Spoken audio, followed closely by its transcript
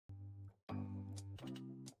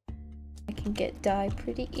I can get dye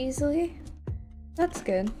pretty easily. That's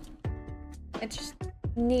good. I just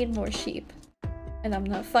need more sheep. And I'm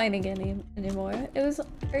not finding any anymore.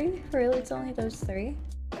 Are you really? It's only those 3?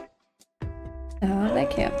 No, that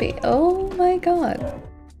can't be. Oh my god.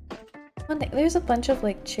 There's a bunch of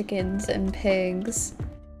like chickens and pigs.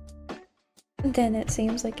 Then it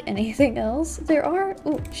seems like anything else. There are-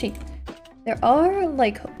 ooh, sheep. There are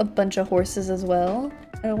like a bunch of horses as well.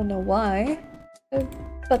 I don't know why,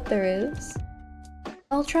 but there is.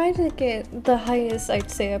 I'll try to get the highest I'd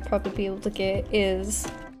say I'd probably be able to get is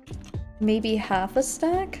maybe half a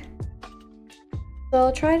stack. So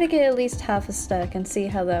I'll try to get at least half a stack and see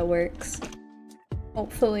how that works.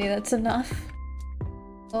 Hopefully that's enough.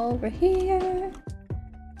 Over here.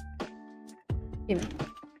 Give me.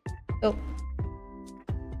 Oh.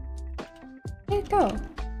 Where'd it go?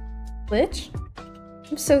 Glitch?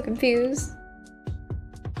 I'm so confused.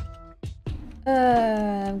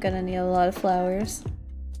 I'm gonna need a lot of flowers.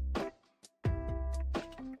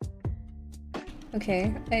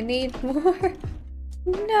 Okay, I need more.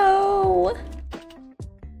 No!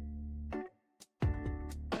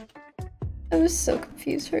 I was so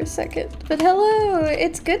confused for a second. But hello!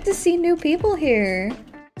 It's good to see new people here!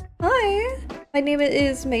 Hi! My name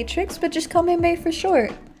is Maytrickz, but just call me May for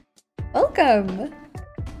short. Welcome!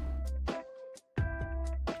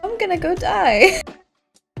 I'm gonna go die!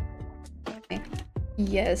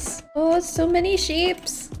 Yes. Oh, so many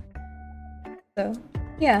sheeps! So,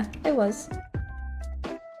 yeah, it was.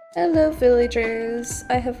 Hello, villagers.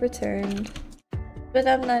 I have returned. But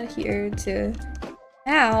I'm not here to...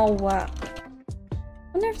 Ow! I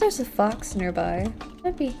wonder if there's a fox nearby.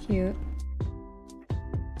 That'd be cute.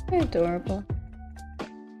 They're adorable.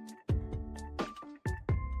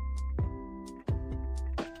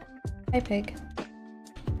 Hi, pig.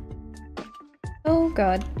 Oh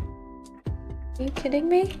god. Are you kidding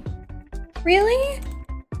me? Really?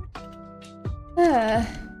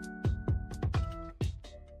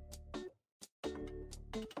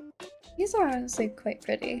 These are honestly quite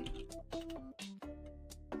pretty.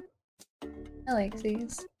 I like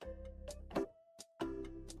these.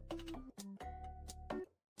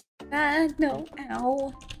 Ah, no,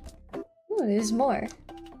 ow. Ooh, there's more.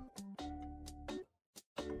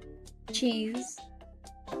 Cheese.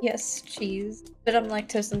 Yes, cheese. But I'm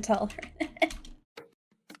lactose intolerant.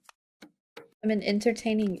 I'm an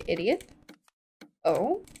entertaining idiot?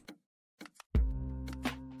 Oh?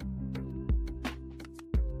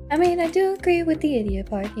 I mean, I do agree with the idiot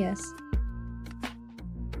part, yes.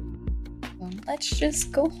 Let's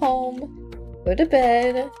just go home, go to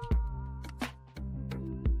bed.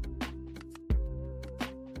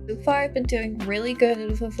 So far I've been doing really good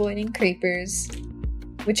at avoiding creepers,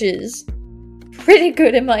 which is pretty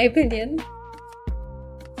good in my opinion.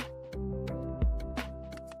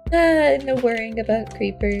 No worrying about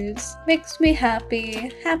creepers. Makes me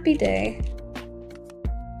happy. Happy day.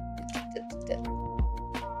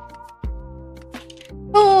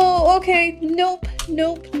 Oh, okay. Nope.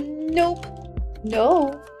 Nope. Nope.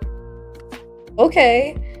 No.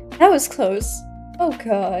 Okay. That was close. Oh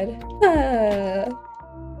god.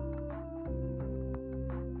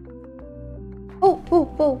 Oh,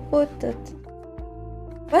 oh, oh, what the...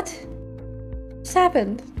 What? What's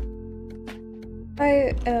happened?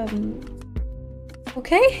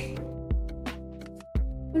 Okay?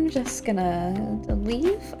 I'm just gonna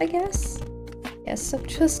leave, I guess? Yes, I'm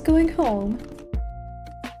just going home.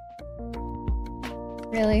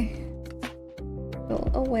 Really? Go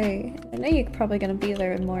away. I know you're probably gonna be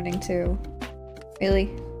there in the morning too.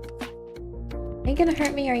 Really? Are you gonna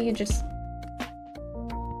hurt me or are you just...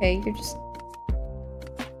 Okay, you're just...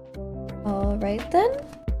 Alright then?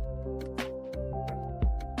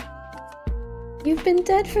 You've been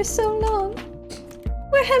dead for so long.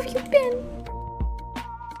 Where have you been?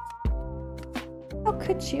 How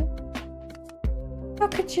could you? How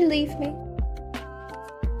could you leave me?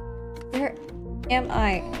 Where am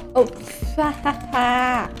I? Oh,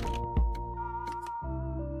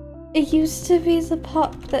 it used to be the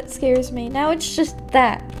pop that scares me. Now it's just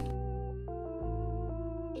that.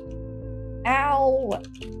 Ow!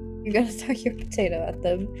 You're gonna throw your potato at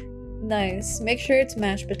them. Nice. Make sure it's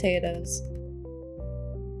mashed potatoes.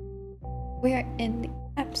 Where in the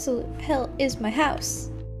absolute hell is my house?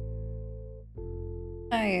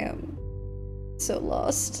 I am so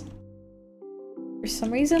lost. For some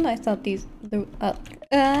reason, I thought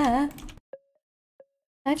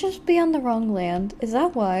I'd just be on the wrong land. Is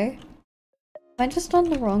that why? Am I just on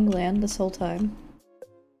the wrong land this whole time?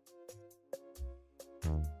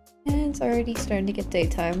 And it's already starting to get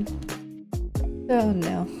daytime. Oh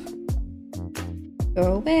no.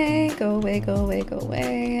 Go away, go away, go away, go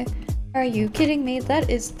away. Are you kidding me? That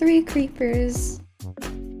is 3 creepers.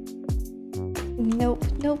 Nope,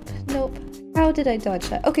 nope, nope. How did I dodge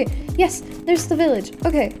that? Okay, yes, there's the village.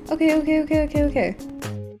 Okay, okay.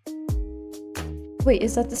 Wait,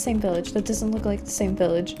 is that the same village? That doesn't look like the same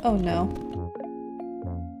village. Oh no.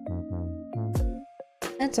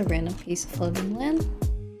 That's a random piece of floating land.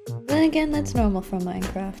 Then again, that's normal for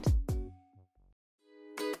Minecraft.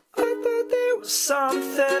 I thought there was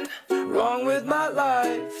something wrong with my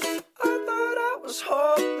life. I thought I was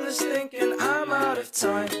hopeless, thinking I'm out of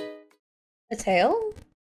time. A tail?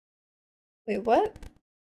 Wait, what?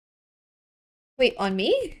 Wait, on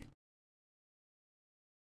me?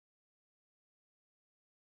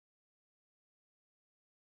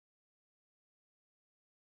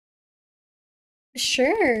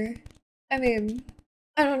 Sure. I mean,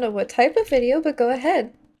 I don't know what type of video, but go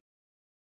ahead.